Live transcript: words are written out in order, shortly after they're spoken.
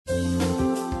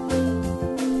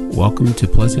Welcome to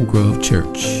Pleasant Grove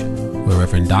Church, where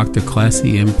Reverend Dr.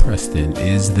 Classy M. Preston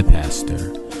is the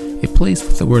pastor. A place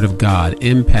where the Word of God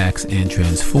impacts and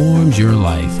transforms your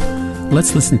life.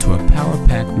 Let's listen to a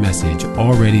power-packed message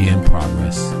already in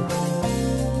progress.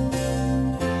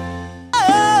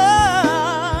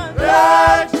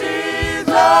 That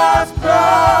Jesus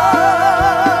Christ.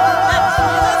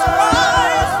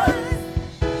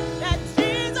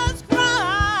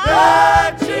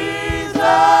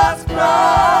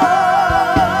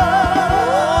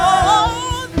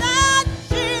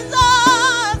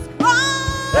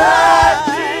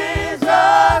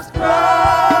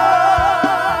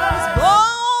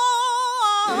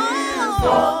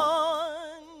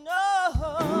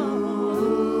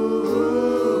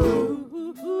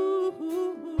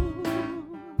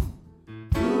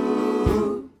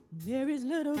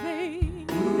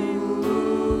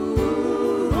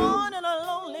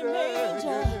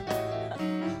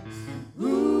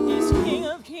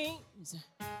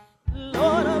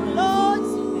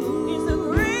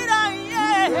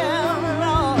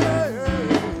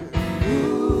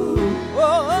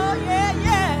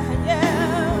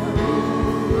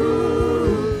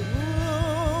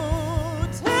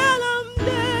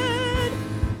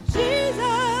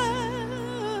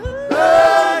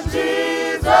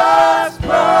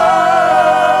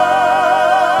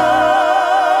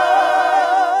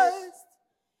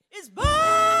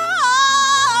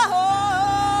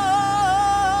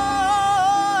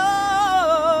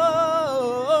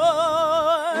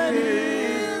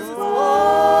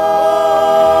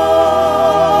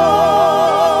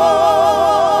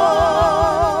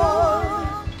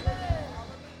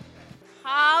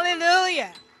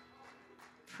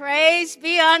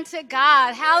 To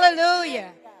God.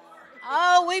 Hallelujah.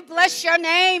 Oh, we bless your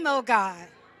name, oh God.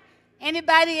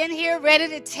 Anybody in here ready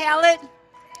to tell it?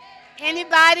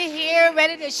 Anybody here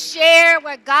ready to share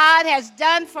what God has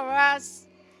done for us?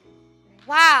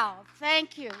 Wow.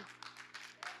 Thank you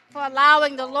for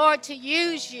allowing the Lord to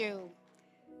use you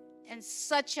in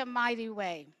such a mighty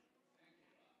way.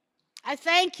 I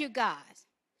thank you, God,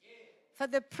 for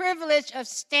the privilege of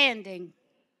standing.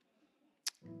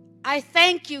 I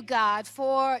thank you, God,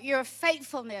 for your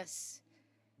faithfulness,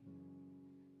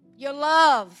 your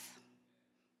love,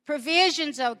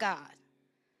 provisions, oh God.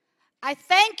 I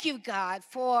thank you, God,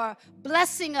 for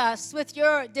blessing us with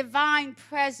your divine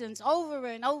presence over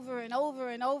and over and over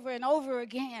and over and over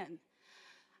again.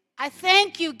 I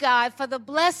thank you, God, for the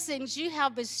blessings you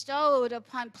have bestowed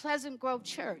upon Pleasant Grove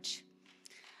Church.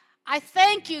 I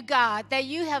thank you, God, that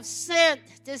you have sent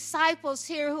disciples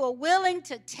here who are willing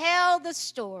to tell the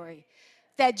story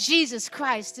that Jesus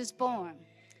Christ is born.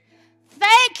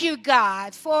 Thank you,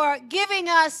 God, for giving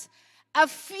us a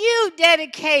few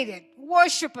dedicated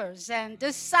worshipers and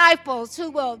disciples who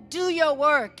will do your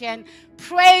work and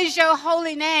praise your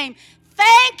holy name.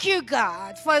 Thank you,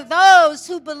 God, for those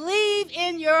who believe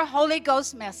in your Holy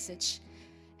Ghost message.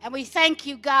 And we thank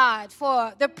you, God,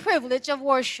 for the privilege of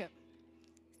worship.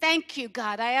 Thank you,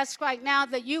 God. I ask right now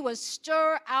that you will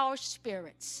stir our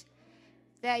spirits,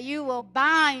 that you will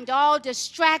bind all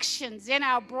distractions in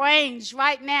our brains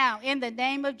right now in the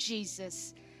name of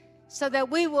Jesus, so that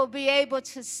we will be able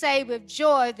to say with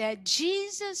joy that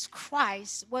Jesus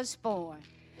Christ was born.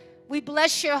 We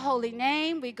bless your holy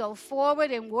name. We go forward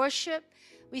in worship.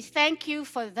 We thank you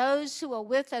for those who are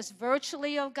with us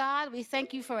virtually, oh God. We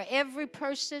thank you for every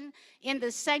person in the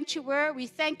sanctuary. We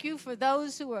thank you for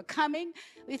those who are coming.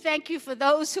 We thank you for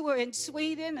those who are in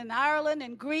Sweden and Ireland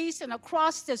and Greece and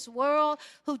across this world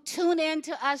who tune in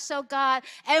to us, oh God.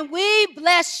 And we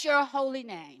bless your holy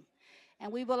name.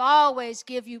 And we will always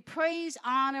give you praise,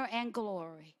 honor, and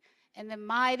glory. In the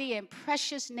mighty and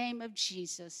precious name of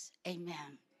Jesus,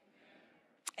 amen.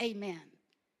 Amen.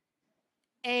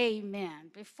 Amen.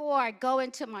 Before I go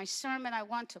into my sermon, I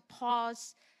want to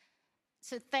pause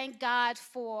to thank God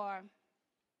for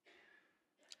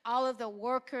all of the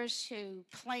workers who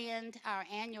planned our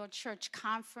annual church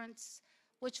conference,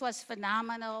 which was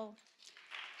phenomenal.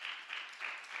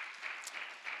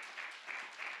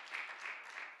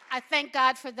 I thank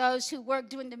God for those who work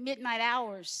during the midnight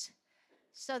hours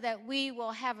so that we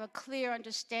will have a clear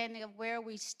understanding of where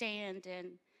we stand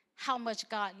and how much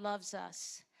God loves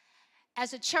us.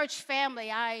 As a church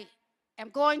family, I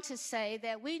am going to say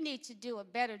that we need to do a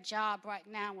better job right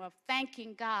now of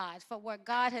thanking God for what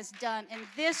God has done in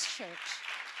this church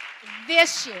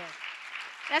this year.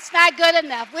 That's not good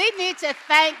enough. We need to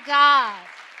thank God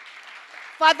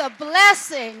for the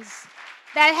blessings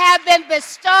that have been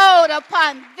bestowed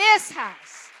upon this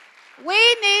house.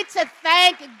 We need to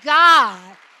thank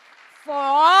God for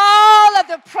all of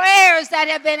the prayers that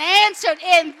have been answered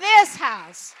in this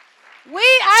house.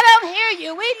 I don't hear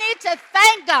you. We need to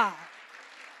thank God.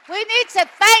 We need to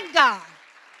thank God.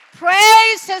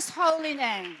 Praise his holy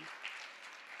name.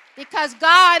 Because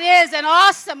God is an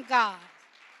awesome God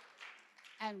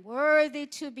and worthy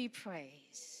to be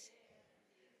praised.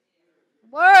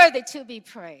 Worthy to be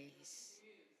praised.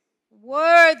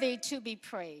 Worthy to be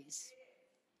praised.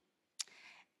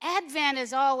 Advent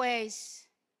is always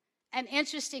an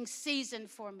interesting season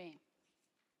for me.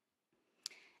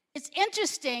 It's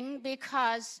interesting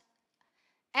because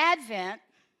Advent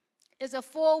is a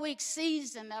 4-week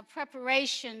season of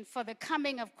preparation for the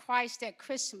coming of Christ at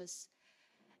Christmas.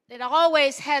 It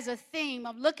always has a theme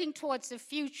of looking towards the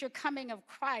future coming of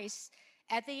Christ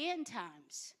at the end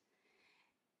times.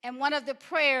 And one of the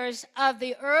prayers of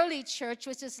the early church,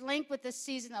 which is linked with the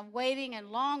season of waiting and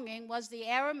longing, was the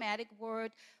Aramaic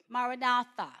word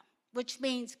Maranatha, which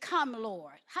means come,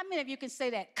 Lord. How many of you can say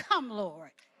that? Come,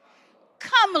 Lord.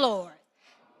 Come, Lord.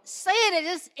 Say it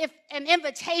as if an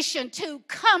invitation to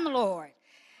come, Lord.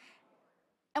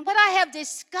 And what I have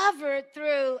discovered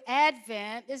through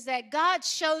Advent is that God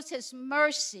shows his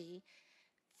mercy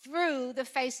through the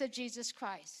face of Jesus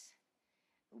Christ.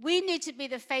 We need to be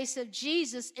the face of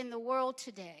Jesus in the world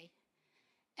today.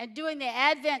 And during the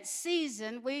Advent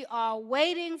season, we are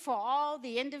waiting for all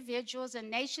the individuals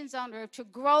and nations on earth to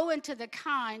grow into the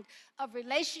kind of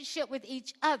relationship with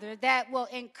each other that will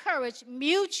encourage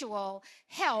mutual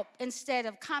help instead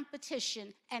of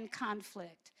competition and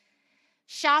conflict.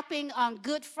 Shopping on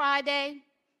Good Friday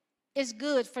is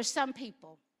good for some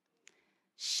people.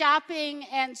 Shopping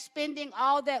and spending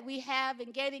all that we have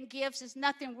and getting gifts is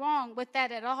nothing wrong with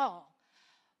that at all.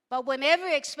 But when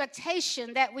every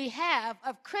expectation that we have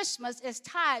of Christmas is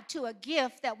tied to a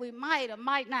gift that we might or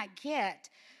might not get,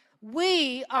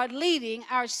 we are leading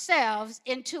ourselves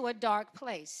into a dark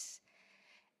place.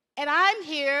 And I'm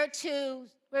here to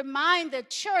remind the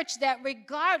church that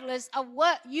regardless of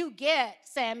what you get,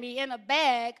 Sammy, in a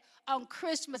bag on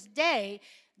Christmas Day,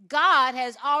 God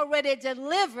has already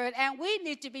delivered, and we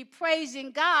need to be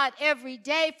praising God every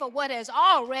day for what has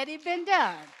already been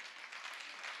done.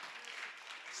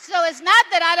 So it's not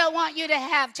that I don't want you to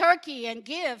have turkey and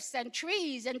gifts and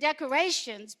trees and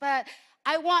decorations, but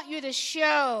I want you to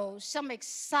show some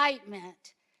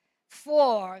excitement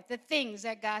for the things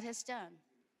that God has done.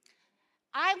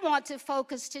 I want to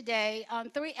focus today on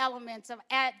 3 elements of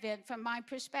Advent from my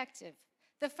perspective.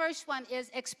 The first one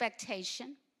is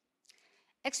expectation.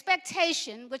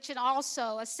 Expectation, which is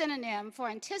also a synonym for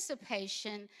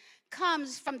anticipation,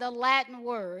 comes from the Latin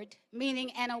word meaning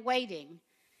an awaiting.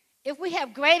 If we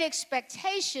have great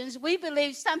expectations, we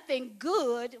believe something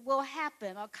good will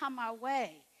happen or come our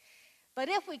way. But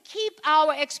if we keep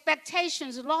our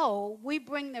expectations low, we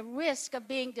bring the risk of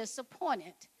being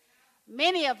disappointed.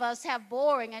 Many of us have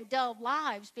boring and dull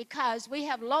lives because we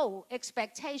have low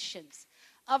expectations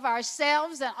of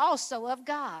ourselves and also of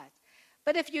God.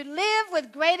 But if you live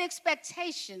with great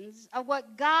expectations of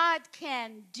what God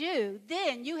can do,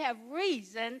 then you have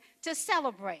reason to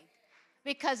celebrate,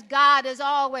 because God is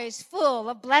always full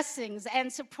of blessings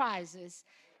and surprises.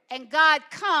 And God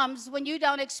comes when you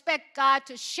don't expect God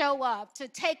to show up, to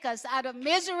take us out of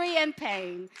misery and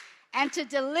pain, and to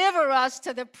deliver us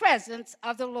to the presence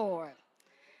of the Lord.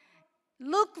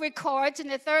 Luke records in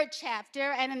the 3rd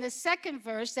chapter and in the 2nd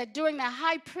verse that during the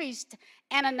high priest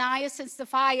Ananias and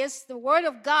Sapphira, the word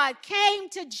of God came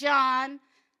to John,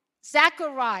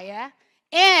 Zechariah,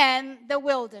 in the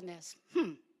wilderness.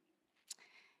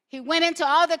 He went into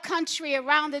all the country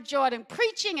around the Jordan,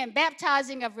 preaching and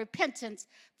baptizing of repentance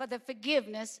for the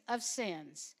forgiveness of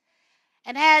sins.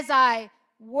 And as I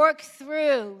work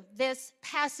through this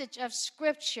passage of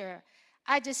Scripture,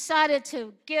 I decided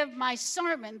to give my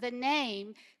sermon the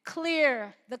name,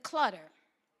 Clear the Clutter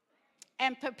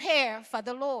and Prepare for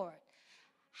the Lord.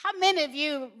 How many of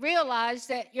you realize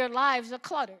that your lives are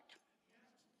cluttered?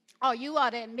 Oh, you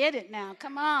ought to admit it now.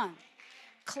 Come on.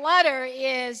 Clutter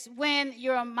is when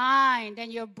your mind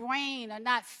and your brain are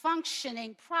not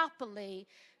functioning properly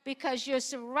because you're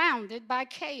surrounded by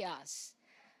chaos.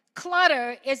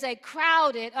 Clutter is a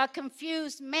crowded or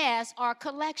confused mess or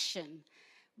collection.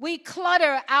 We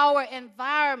clutter our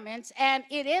environments and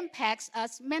it impacts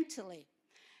us mentally.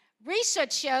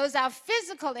 Research shows our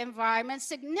physical environment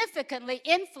significantly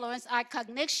influence our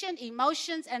cognition,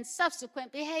 emotions, and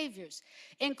subsequent behaviors,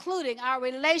 including our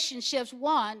relationships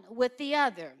one with the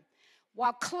other.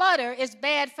 While clutter is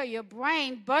bad for your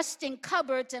brain, busting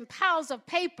cupboards and piles of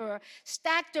paper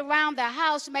stacked around the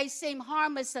house may seem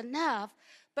harmless enough,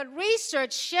 but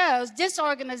research shows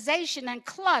disorganization and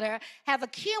clutter have a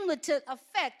cumulative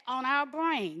effect on our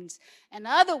brains. In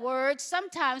other words,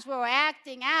 sometimes we're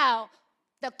acting out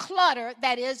the clutter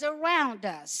that is around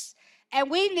us. And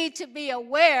we need to be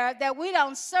aware that we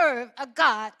don't serve a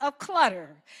God of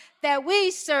clutter, that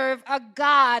we serve a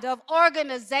God of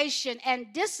organization and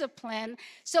discipline.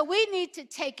 So we need to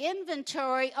take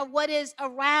inventory of what is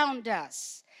around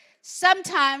us.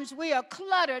 Sometimes we are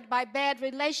cluttered by bad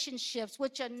relationships,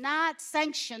 which are not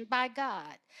sanctioned by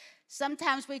God.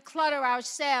 Sometimes we clutter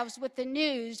ourselves with the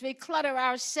news. We clutter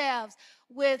ourselves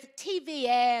with TV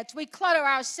ads. We clutter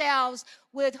ourselves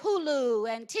with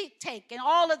Hulu and TikTok and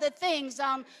all of the things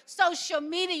on social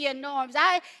media norms.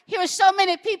 I hear so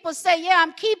many people say, yeah,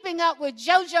 I'm keeping up with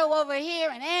JoJo over here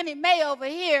and Annie Mae over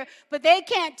here, but they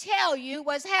can't tell you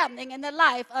what's happening in the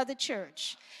life of the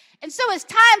church. And so it's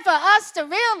time for us to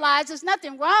realize there's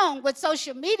nothing wrong with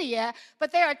social media,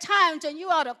 but there are times when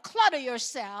you ought to clutter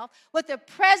yourself with the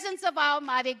presence of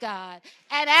Almighty God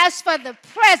and ask for the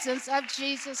presence of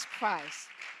Jesus Christ.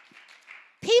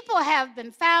 People have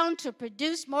been found to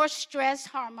produce more stress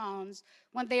hormones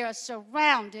when they are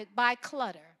surrounded by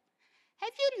clutter.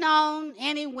 Have you known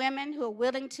any women who are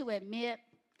willing to admit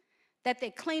that they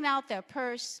clean out their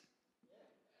purse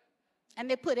and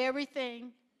they put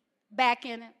everything back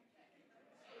in it?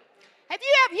 Have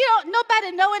you ever,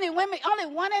 nobody know any women, only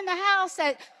one in the house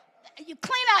that you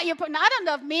clean out your purse. Now, I don't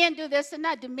know if men do this or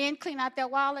not. Do men clean out their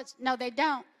wallets? No, they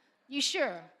don't. You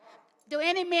sure? Do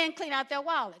any men clean out their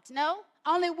wallets? No?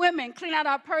 Only women clean out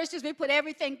our purses. We put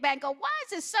everything back and go, why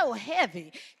is it so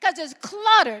heavy? Because it's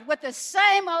cluttered with the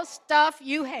same old stuff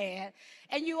you had.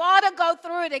 And you ought to go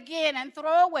through it again and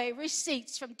throw away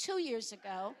receipts from 2 years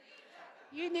ago.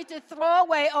 You need to throw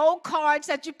away old cards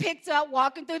that you picked up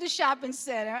walking through the shopping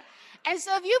center. And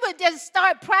so if you would just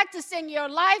start practicing your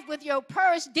life with your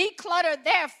purse, declutter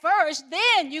there first,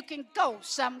 then you can go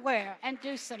somewhere and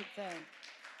do something.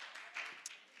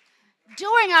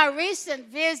 During our recent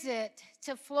visit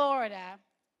to Florida,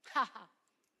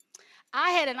 I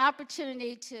had an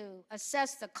opportunity to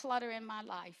assess the clutter in my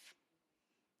life.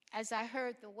 As I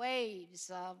heard the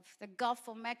waves of the Gulf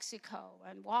of Mexico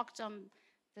and walked on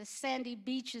the sandy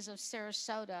beaches of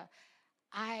Sarasota,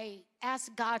 I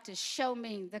asked God to show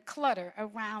me the clutter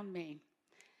around me.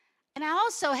 And I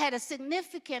also had a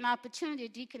significant opportunity,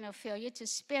 Deacon Ophelia, to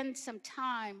spend some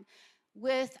time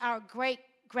with our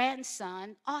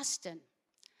great-grandson, Austin.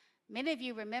 Many of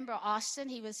you remember Austin.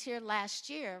 He was here last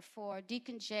year for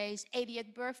Deacon Jay's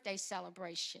 80th birthday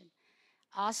celebration.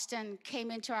 Austin came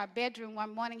into our bedroom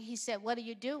one morning. He said, "What are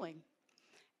you doing?"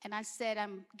 And I said,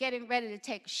 "I'm getting ready to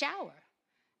take a shower."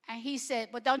 And he said,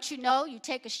 "Well, don't you know you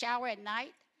take a shower at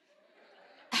night?"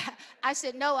 I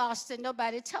said, "No, Austin,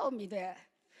 nobody told me that."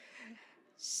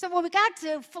 So when we got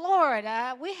to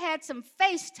Florida, we had some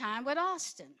FaceTime with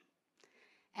Austin.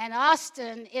 And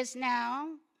Austin is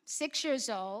now 6 years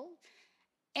old.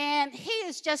 And he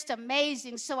is just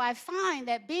amazing. So I find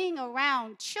that being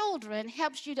around children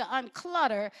helps you to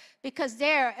unclutter because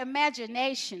their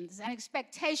imaginations and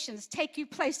expectations take you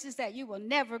places that you will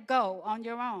never go on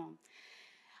your own.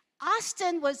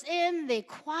 Austin was in the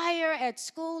choir at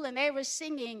school, and they were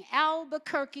singing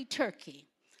Albuquerque Turkey.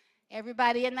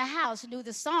 Everybody in the house knew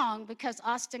the song because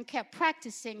Austin kept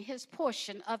practicing his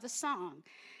portion of the song.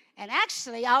 And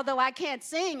actually, although I can't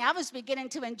sing, I was beginning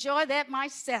to enjoy that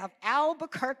myself,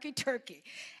 Albuquerque Turkey.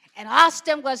 And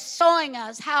Austin was showing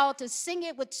us how to sing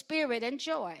it with spirit and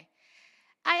joy.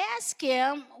 I asked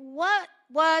him, what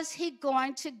was he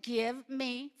going to give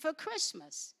me for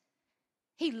Christmas?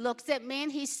 He looked at me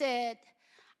and he said,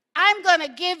 "I'm going to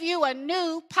give you a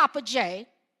new Papa J,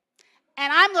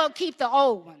 and I'm going to keep the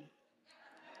old one."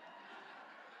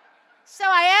 So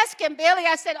I asked him, Billy,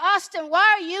 I said, "Austin,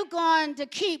 why are you going to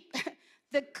keep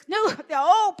the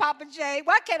old Papa J?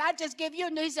 Why can't I just give you a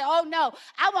new?" He said, "Oh, no,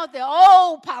 I want the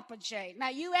old Papa J." Now,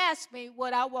 you asked me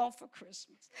what I want for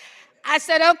Christmas. I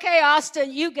said, "Okay,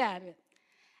 Austin, you got it."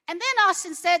 And then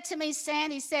Austin said to me,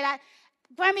 Sandy, he said,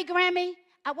 Grammy,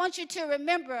 I want you to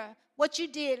remember what you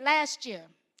did last year."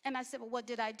 And I said, "Well, what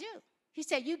did I do?" He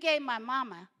said, "You gave my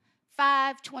mama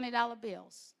 5 $20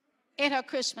 bills in her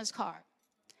Christmas card.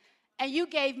 And you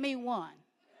gave me one."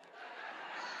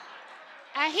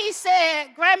 And he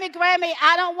said, Grammy,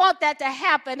 I don't want that to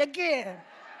happen again."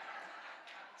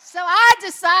 So I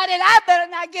decided I better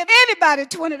not give anybody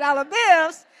 $20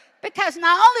 bills, because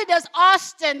not only does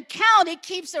Austin County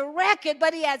keeps a record,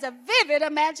 but he has a vivid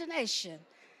imagination.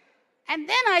 And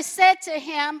then I said to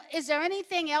him, "Is there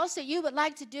anything else that you would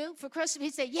like to do for Christmas?"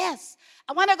 He said, "Yes,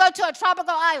 I want to go to a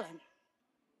tropical island."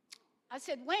 I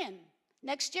said, "When?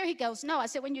 Next year?" He goes, "No." I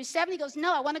said, "When you're 7? He goes,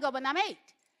 "No, I want to go when I'm 8.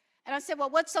 And I said, "Well,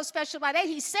 what's so special about 8?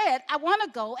 He said, "I want to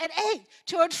go at 8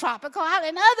 to a tropical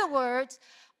island." In other words,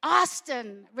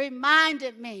 Austin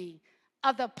reminded me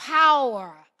of the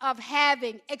power of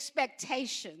having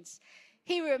expectations.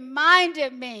 He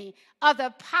reminded me of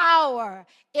the power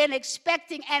in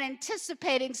expecting and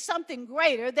anticipating something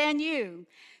greater than you.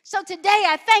 So today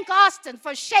I thank Austin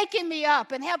for shaking me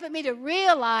up and helping me to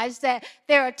realize that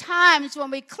there are times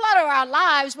when we clutter our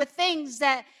lives with things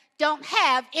that don't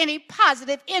have any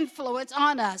positive influence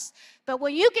on us. But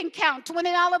when you can count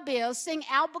 $20 bills, sing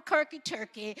Albuquerque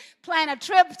Turkey, plan a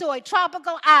trip to a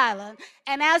tropical island,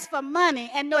 and ask for money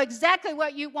and know exactly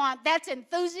what you want, that's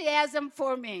enthusiasm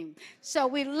for me. So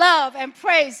we love and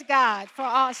praise God for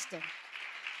Austin.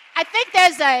 I think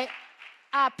there's a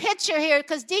picture here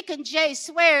because Deacon Jay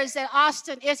swears that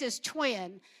Austin is his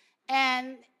twin.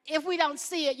 And if we don't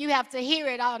see it, you have to hear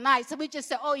it all night. So we just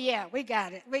say, oh yeah, we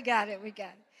got it.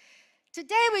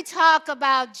 Today we talk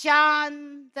about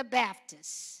John the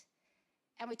Baptist,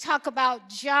 and we talk about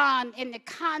John in the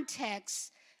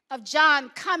context of John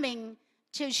coming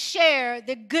to share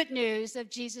the good news of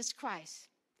Jesus Christ.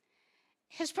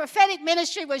 His prophetic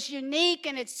ministry was unique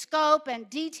in its scope and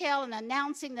detail in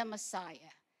announcing the Messiah.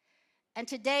 And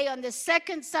today, on the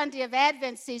second Sunday of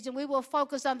Advent season, we will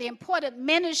focus on the important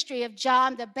ministry of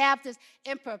John the Baptist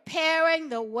in preparing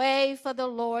the way for the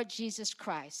Lord Jesus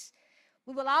Christ.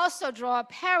 We will also draw a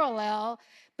parallel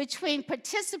between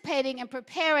participating and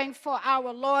preparing for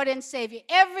our Lord and Savior.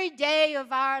 Every day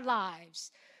of our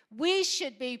lives, we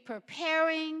should be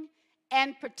preparing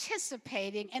and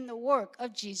participating in the work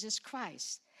of Jesus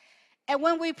Christ. And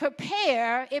when we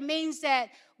prepare, it means that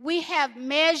we have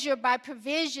measure by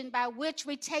provision by which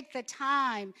we take the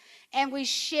time and we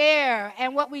share.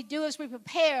 And what we do is we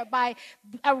prepare by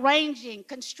arranging,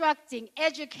 constructing,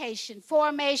 education,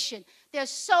 formation. There's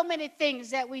so many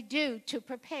things that we do to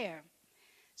prepare.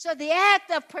 So the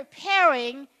act of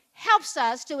preparing helps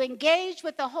us to engage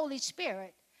with the Holy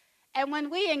Spirit. And when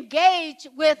we engage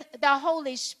with the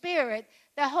Holy Spirit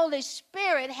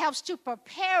helps to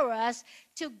prepare us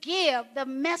to give the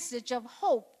message of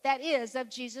hope that is of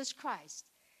Jesus Christ.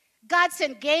 God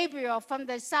sent Gabriel from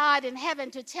the side in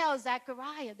heaven to tell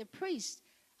Zechariah, the priest,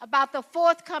 about the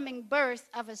forthcoming birth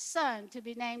of a son to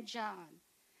be named John.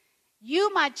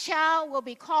 You, my child, will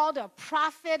be called a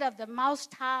prophet of the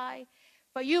Most High,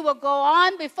 for you will go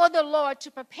on before the Lord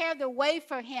to prepare the way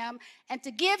for him and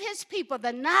to give his people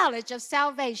the knowledge of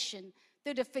salvation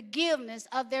through the forgiveness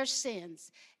of their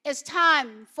sins. It's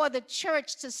time for the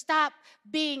church to stop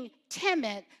being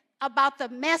timid about the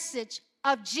message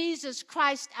of Jesus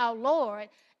Christ our Lord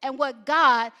and what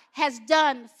God has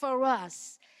done for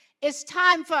us. It's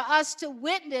time for us to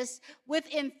witness with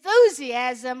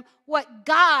enthusiasm what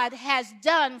God has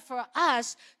done for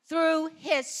us through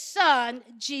his Son,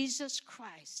 Jesus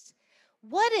Christ.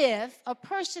 What if a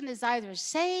person is either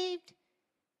saved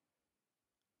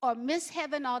or miss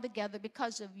heaven altogether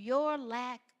because of your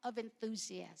lack of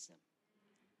enthusiasm,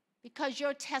 because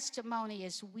your testimony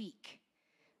is weak,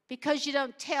 because you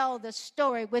don't tell the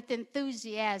story with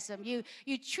enthusiasm? You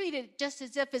treat it just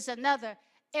as if it's another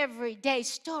everyday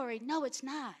story. No, it's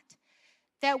not.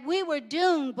 That we were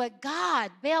doomed, but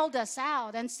God bailed us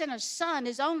out and sent a son,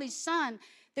 his only son,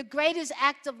 the greatest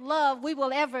act of love we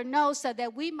will ever know, so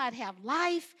that we might have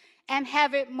life and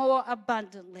have it more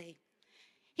abundantly.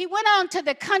 He went on to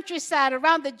the countryside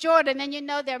around the Jordan, and you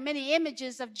know there are many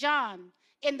images of John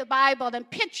in the Bible and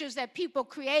pictures that people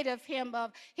create of him,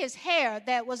 of his hair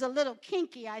that was a little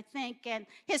kinky, I think, and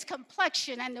his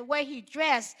complexion and the way he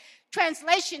dressed.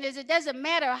 Translation is, it doesn't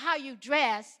matter how you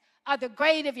dress or the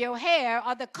grade of your hair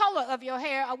or the color of your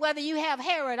hair or whether you have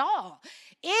hair at all.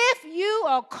 If you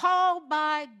are called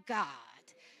by God,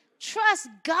 trust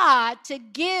God to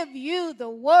give you the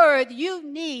word you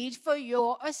need for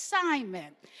your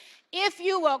assignment. If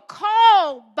you are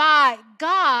called by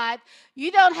God, you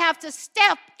don't have to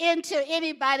step into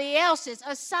anybody else's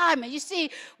assignment. You see,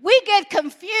 we get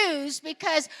confused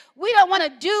because we don't want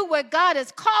to do what God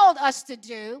has called us to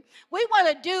do. We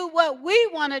want to do what we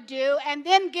want to do and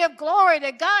then give glory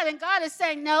to God. And God is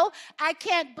saying, no, I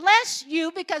can't bless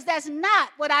you because that's not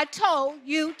what I told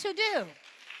you to do.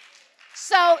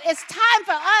 So it's time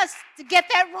for us to get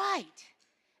that right.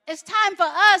 It's time for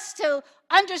us to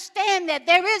understand that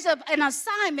there is an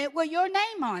assignment with your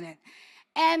name on it.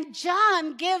 And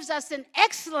John gives us an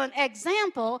excellent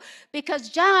example because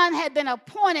John had been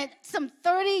appointed some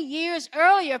 30 years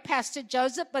earlier, Pastor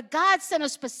Joseph, but God sent a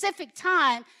specific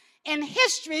time in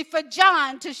history for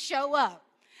John to show up.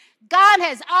 God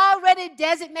has already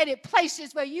designated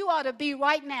places where you ought to be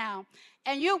right now.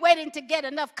 And you're waiting to get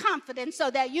enough confidence so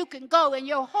that you can go in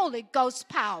your Holy Ghost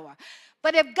power.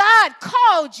 But if God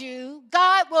called you,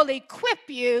 God will equip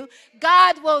you,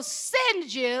 God will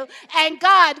send you, and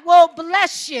God will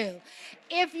bless you.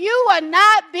 If you are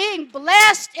not being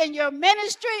blessed in your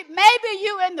ministry, maybe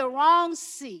you're in the wrong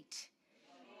seat.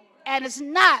 And it's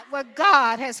not what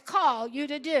God has called you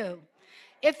to do.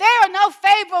 If there are no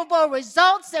favorable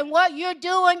results in what you're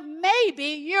doing, maybe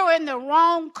you're in the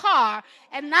wrong car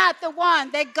and not the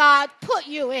one that God put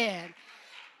you in.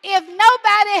 If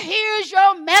nobody hears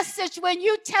your message when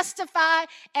you testify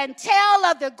and tell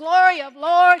of the glory of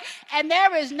Lord and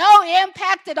there is no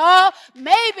impact at all,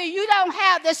 maybe you don't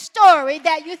have the story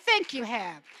that you think you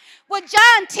have. What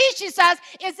John teaches us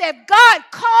is if God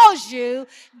calls you,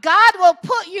 God will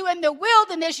put you in the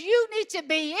wilderness you need to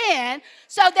be in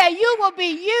so that you will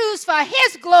be used for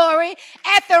his glory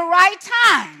at the right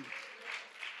time.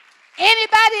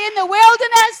 Anybody in the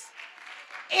wilderness?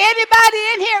 Anybody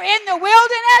in here in the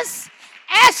wilderness?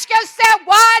 Ask yourself,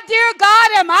 why, dear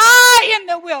God, am I in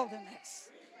the wilderness?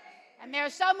 And there are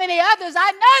so many others,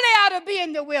 I know they ought to be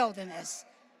in the wilderness,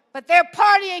 but they're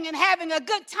partying and having a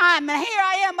good time. And here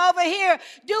I am over here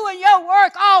doing your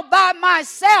work all by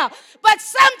myself. But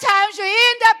sometimes you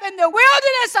end up in the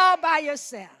wilderness all by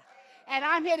yourself. And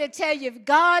I'm here to tell you, if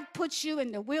God puts you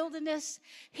in the wilderness,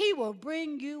 he will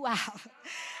bring you out.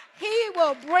 He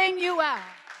will bring you out.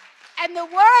 And the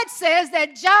word says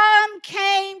that John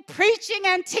came preaching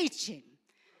and teaching.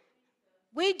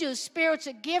 We do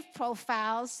spiritual gift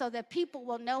profiles so that people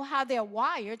will know how they're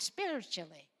wired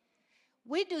spiritually.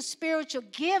 We do spiritual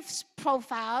gifts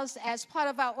profiles as part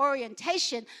of our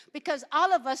orientation because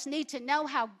all of us need to know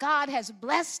how God has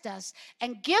blessed us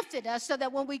and gifted us so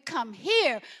that when we come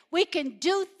here, we can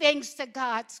do things to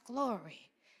God's glory.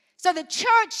 So the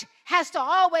church has to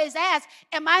always ask,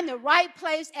 am I in the right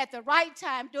place at the right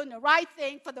time, doing the right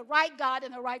thing for the right God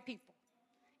and the right people?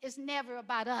 It's never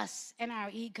about us and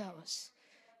our egos.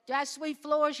 Do I sweep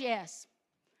floors? Yes.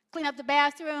 Clean up the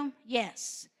bathroom?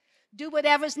 Yes. Do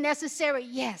whatever's necessary?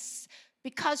 Yes.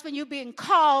 Because when you're being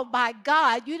called by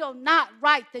God, you do not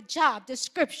write the job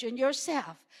description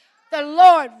yourself. The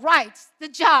Lord writes the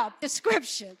job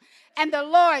description, and the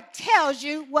Lord tells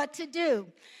you what to do.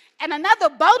 And another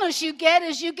bonus you get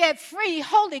is you get free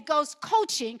Holy Ghost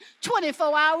coaching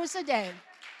 24 hours a day.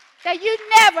 That you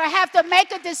never have to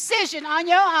make a decision on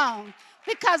your own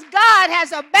because God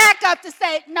has a backup to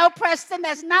say, no, Preston,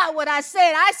 that's not what I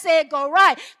said. I said go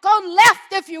right. Go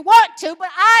left if you want to, but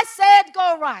I said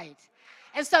go right.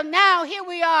 And so now here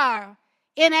we are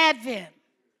in Advent.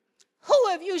 Who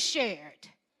have you shared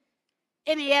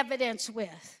any evidence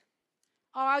with?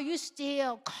 Or are you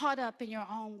still caught up in your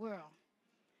own world?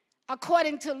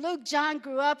 According to Luke, John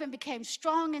grew up and became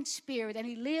strong in spirit, and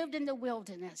he lived in the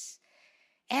wilderness.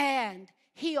 And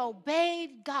he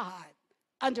obeyed God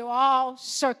under all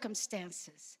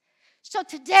circumstances. So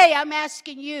today I'm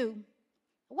asking you,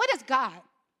 what is God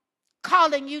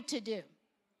calling you to do?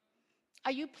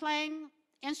 Are you playing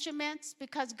instruments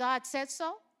because God said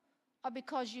so? Or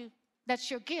because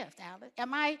that's your gift, Alex?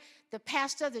 Am I the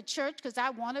pastor of the church because I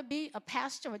want to be a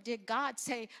pastor, or did God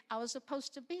say I was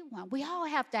supposed to be one? We all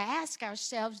have to ask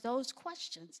ourselves those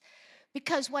questions,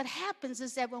 because what happens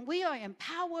is that when we are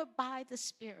empowered by the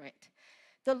Spirit,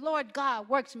 the Lord God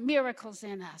works miracles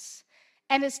in us.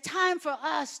 And it's time for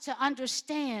us to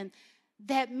understand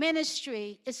that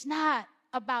ministry is not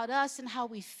about us and how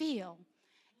we feel.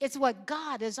 It's what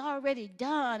God has already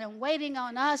done and waiting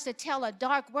on us to tell a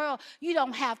dark world, you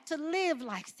don't have to live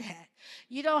like that.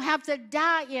 You don't have to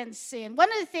die in sin.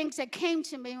 One of the things that came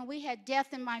to me when we had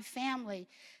death in my family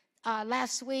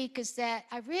last week is that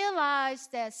I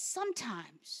realized that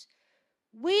sometimes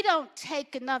we don't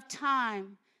take enough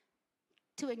time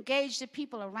to engage the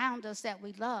people around us that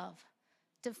we love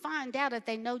to find out if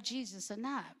they know Jesus or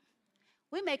not.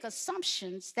 We make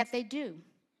assumptions that they do.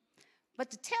 But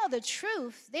to tell the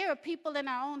truth, there are people in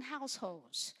our own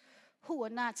households who are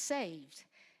not saved.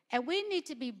 And we need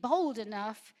to be bold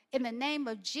enough in the name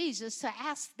of Jesus to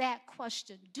ask that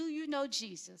question. Do you know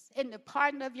Jesus in the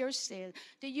pardon of your sin?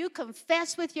 Do you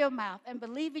confess with your mouth and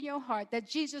believe in your heart that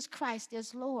Jesus Christ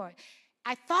is Lord?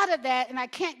 I thought of that, and I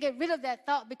can't get rid of that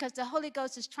thought because the Holy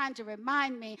Ghost is trying to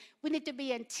remind me we need to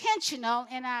be intentional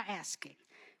in our asking.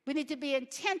 We need to be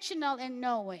intentional in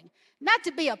knowing, not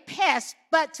to be a pest,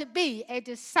 but to be a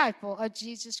disciple of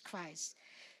Jesus Christ.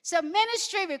 So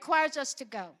ministry requires us to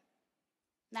go.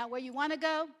 Now, where you want to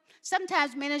go,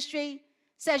 sometimes ministry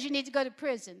says you need to go to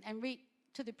prison and read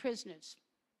to the prisoners.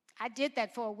 I did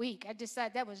that for a week. I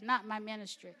decided that was not my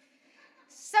ministry.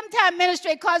 Sometimes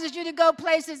ministry causes you to go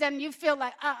places and you feel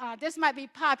like, this might be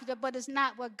popular, but it's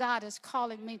not what God is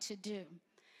calling me to do.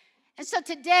 And so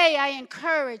today I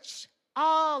encourage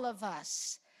all of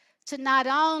us to not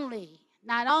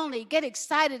only get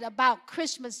excited about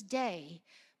Christmas Day,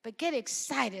 but get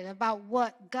excited about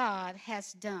what God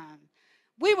has done.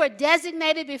 We were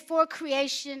designated before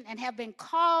creation and have been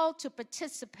called to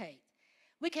participate.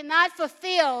 We cannot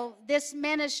fulfill this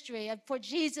ministry for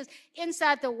Jesus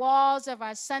inside the walls of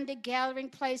our Sunday gathering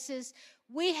places.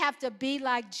 We have to be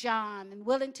like John and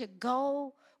willing to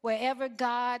go wherever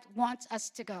God wants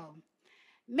us to go.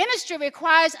 Ministry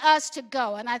requires us to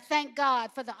go, and I thank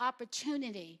God for the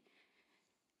opportunity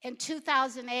in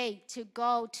 2008 to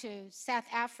go to South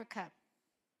Africa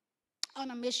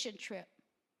on a mission trip.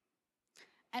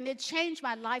 And it changed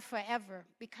my life forever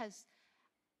because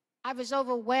I was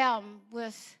overwhelmed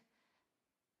with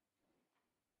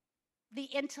the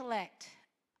intellect,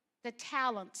 the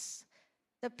talents,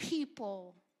 the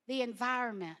people, the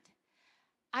environment.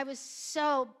 I was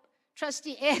so,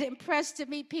 Trustee Ed, impressed to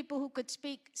meet people who could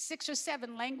speak 6 or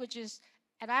 7 languages,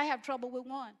 and I have trouble with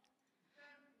one.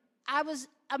 I was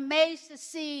amazed to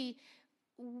see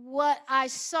what I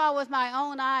saw with my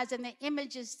own eyes and the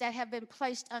images that have been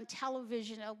placed on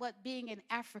television of what being in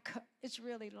Africa is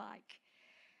really like.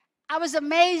 I was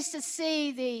amazed to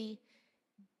see the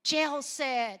jail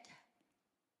cell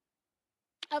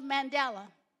of Mandela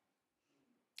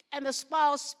and the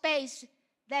small space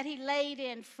that he laid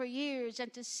in for years,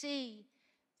 and to see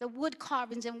the wood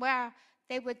carvings and where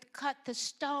they would cut the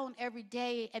stone every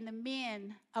day, and the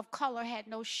men of color had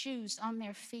no shoes on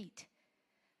their feet.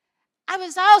 I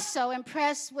was also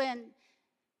impressed when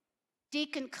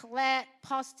Deacon Collette,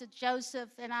 Pastor Joseph,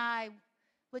 and I,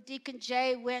 with Deacon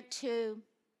Jay, went to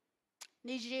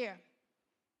Niger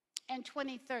in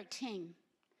 2013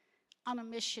 on a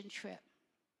mission trip.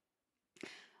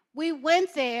 We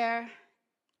went there.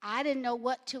 I didn't know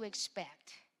what to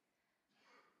expect.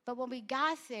 But when we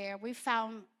got there, we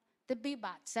found the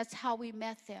Bibots. That's how we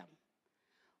met them.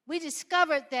 We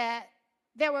discovered that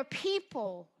there were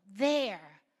people there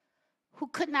who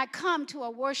could not come to a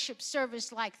worship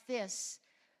service like this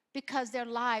because their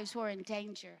lives were in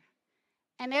danger.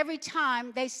 And every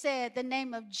time they said the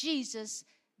name of Jesus,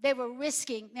 they were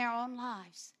risking their own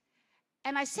lives.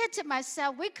 And I said to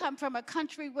myself, we come from a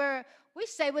country where we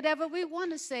say whatever we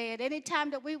want to say at any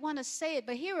time that we want to say it.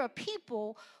 But here are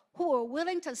people who are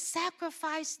willing to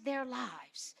sacrifice their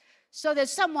lives so that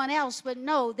someone else would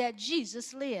know that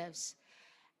Jesus lives.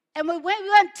 And we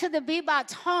went to the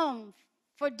Bibots' home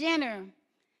for dinner.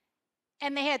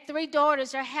 And they had 3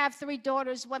 daughters, or have 3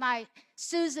 daughters.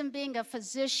 Susan being a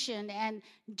physician, and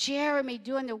Jeremy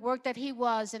doing the work that he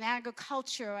was in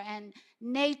agriculture and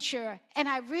nature. And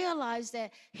I realized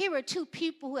that here are 2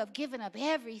 people who have given up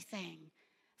everything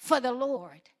for the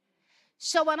Lord.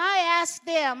 So when I asked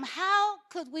them, how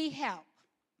could we help?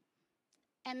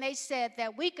 And they said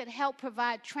that we could help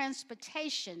provide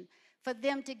transportation for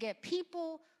them to get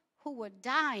people who were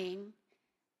dying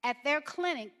at their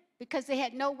clinic because they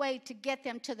had no way to get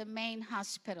them to the main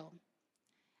hospital.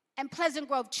 And Pleasant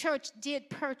Grove Church did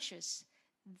purchase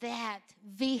that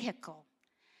vehicle.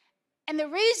 And the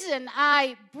reason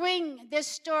I bring this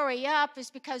story up is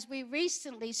because we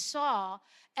recently saw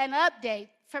an update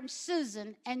from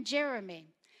Susan and Jeremy.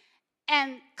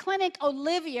 And Clinic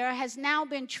Olivia has now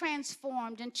been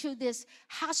transformed into this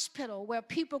hospital where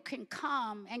people can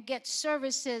come and get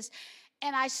services.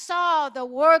 And I saw the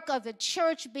work of the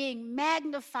church being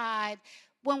magnified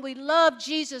when we love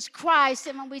Jesus Christ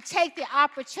and when we take the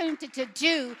opportunity to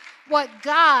do what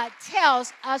God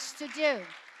tells us to do.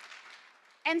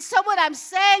 And so what I'm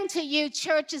saying to you,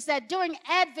 church, is that during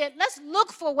Advent, let's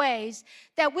look for ways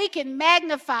that we can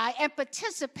magnify and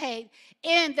participate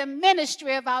in the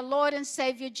ministry of our Lord and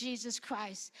Savior, Jesus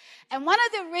Christ. And one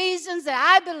of the reasons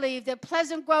that I believe that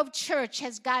Pleasant Grove Church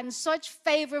has gotten such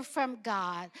favor from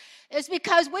God is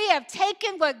because we have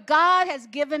taken what God has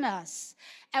given us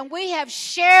and we have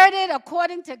shared it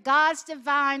according to God's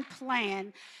divine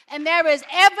plan. And there is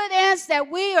evidence that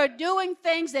we are doing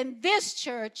things in this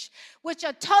church which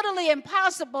are totally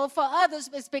impossible for others.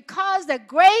 It's because the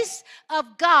grace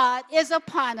of God is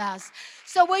upon us.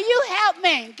 So will you help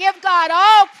me give God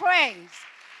all praise,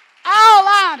 all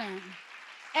honor,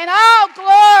 and all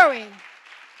glory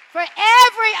for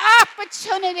every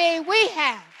opportunity we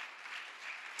have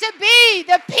to be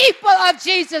the people of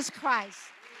Jesus Christ.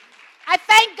 I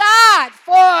thank God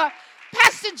for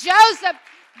Pastor Joseph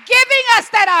giving us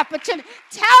that opportunity,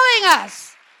 telling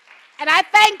us. And I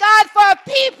thank God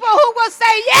for people who will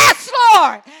say, yes,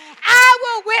 Lord, I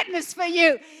will witness for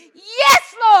you.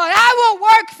 Yes, Lord, I will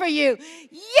work for you.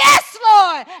 Yes,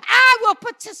 Lord, I will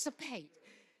participate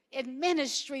in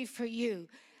ministry for you.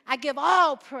 I give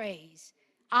all praise,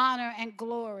 honor, and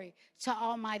glory to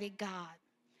Almighty God.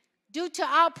 due to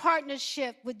our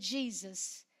partnership with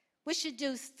Jesus, we should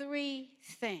do 3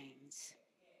 things.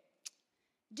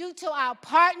 Due to our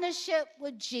partnership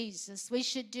with Jesus, we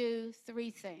should do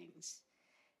 3 things.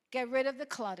 Get rid of the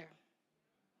clutter.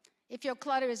 If your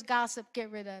clutter is gossip,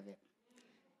 get rid of it.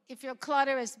 If your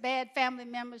clutter is bad family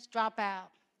members, drop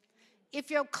out. If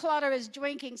your clutter is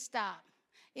drinking, stop.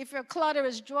 If your clutter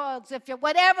is drugs,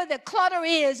 whatever the clutter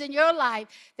is in your life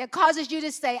that causes you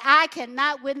to say, I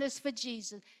cannot witness for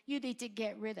Jesus, you need to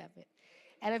get rid of it.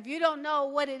 And if you don't know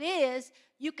what it is,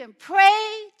 you can pray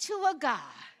to a God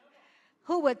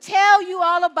who will tell you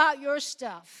all about your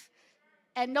stuff,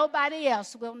 and nobody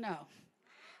else will know.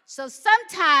 So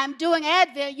sometime during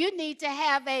Advent, you need to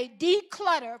have a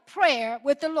declutter prayer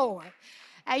with the Lord.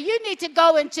 And you need to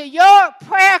go into your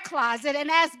prayer closet and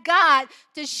ask God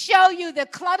to show you the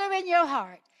clutter in your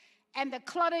heart and the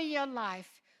clutter in your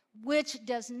life, which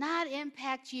does not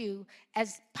impact you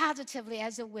as positively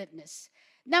as a witness.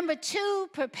 Number 2,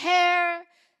 prepare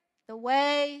the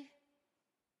way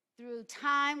through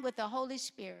time with the Holy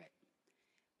Spirit.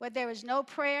 Where there is no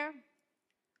prayer,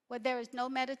 where there is no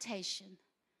meditation,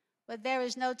 where there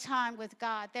is no time with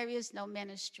God, there is no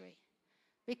ministry.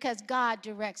 Because God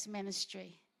directs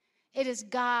ministry. It is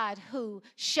God who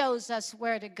shows us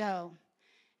where to go.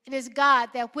 It is God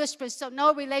that whispers. So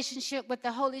no relationship with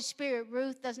the Holy Spirit,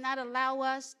 Ruth, does not allow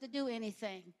us to do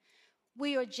anything.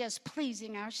 We are just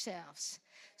pleasing ourselves.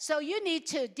 So you need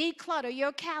to declutter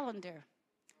your calendar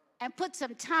and put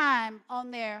some time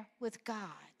on there with God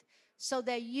so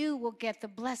that you will get the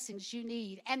blessings you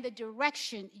need and the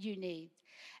direction you need.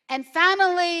 And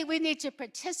finally, we need to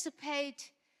participate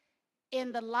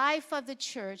in the life of the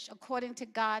church according to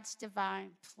God's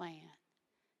divine plan.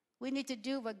 We need to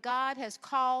do what God has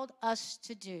called us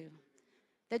to do.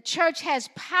 The church has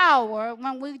power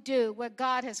when we do what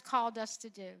God has called us to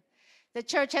do. The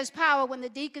church has power when the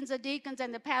deacons are deacons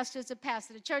and the pastors are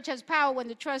pastors. The church has power when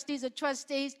the trustees are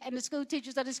trustees and the school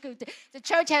teachers are the school teachers. The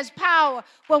church has power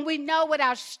when we know what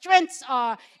our strengths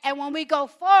are and when we go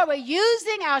forward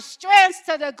using our strengths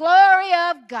to the glory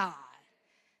of God.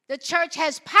 The church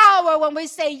has power when we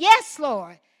say, yes,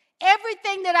 Lord,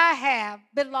 everything that I have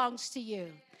belongs to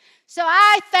you. So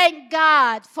I thank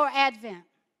God for Advent.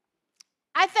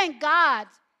 I thank God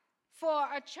for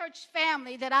a church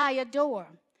family that I adore.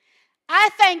 I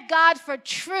thank God for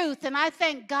truth, and I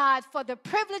thank God for the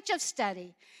privilege of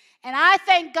study. And I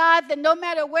thank God that no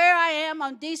matter where I am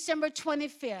on December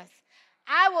 25th,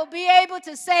 I will be able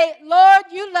to say,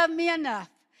 Lord, you love me enough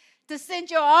to send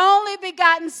your only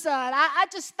begotten Son. I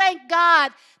just thank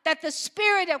God that the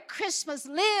spirit of Christmas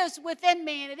lives within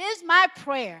me, and it is my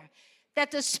prayer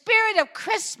that the spirit of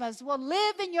Christmas will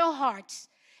live in your hearts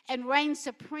and reign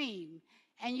supreme,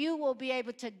 and you will be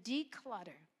able to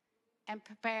declutter and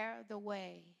prepare the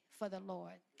way for the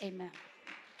Lord. Amen.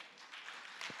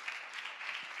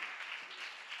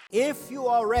 If you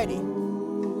are ready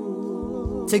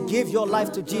to give your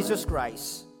life to Jesus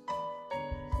Christ,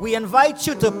 we invite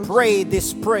you to pray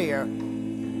this prayer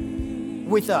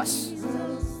with us.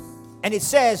 And it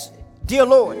says, Dear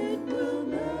Lord,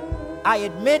 I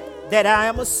admit that I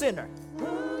am a sinner,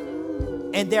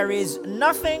 and there is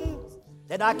nothing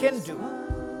that I can do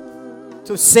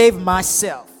to save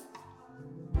myself.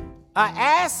 I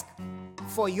ask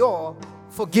for your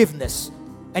forgiveness.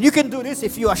 And you can do this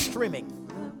if you are streaming.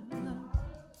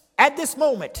 At this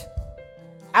moment,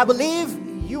 I believe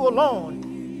you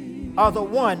alone are the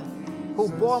one who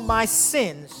bore my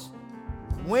sins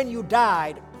when you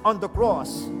died on the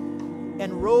cross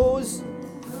and rose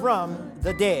from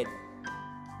the dead.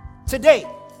 Today,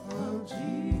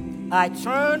 I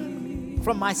turn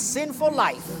from my sinful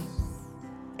life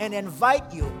and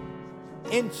invite you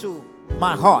into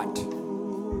my heart.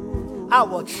 I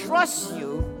will trust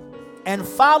you and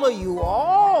follow you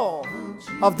all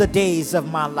of the days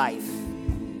of my life.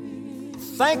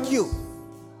 Thank you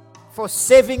for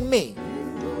saving me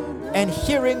and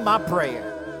hearing my prayer.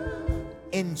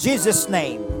 In Jesus'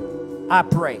 name, I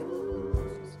pray.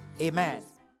 Amen.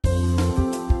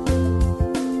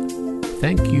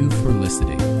 Thank you for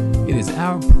listening. It is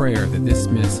our prayer that this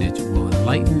message will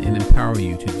enlighten and empower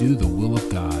you to do the will of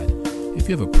God. If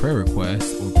you have a prayer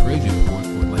request or praise report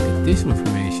or would like additional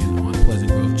information on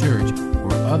Pleasant Grove Church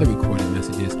or other recorded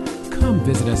messages, come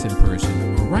visit us in person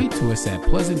or write to us at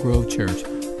Pleasant Grove Church,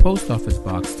 Post Office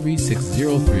Box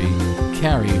 3603,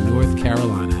 Cary, North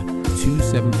Carolina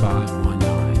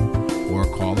 27519, or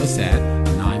call us at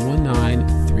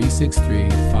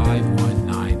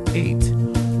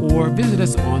 919-363-5198, or visit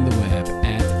us on the web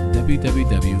at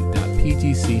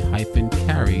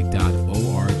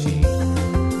www.pgc-cary.org.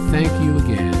 Thank you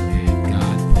again.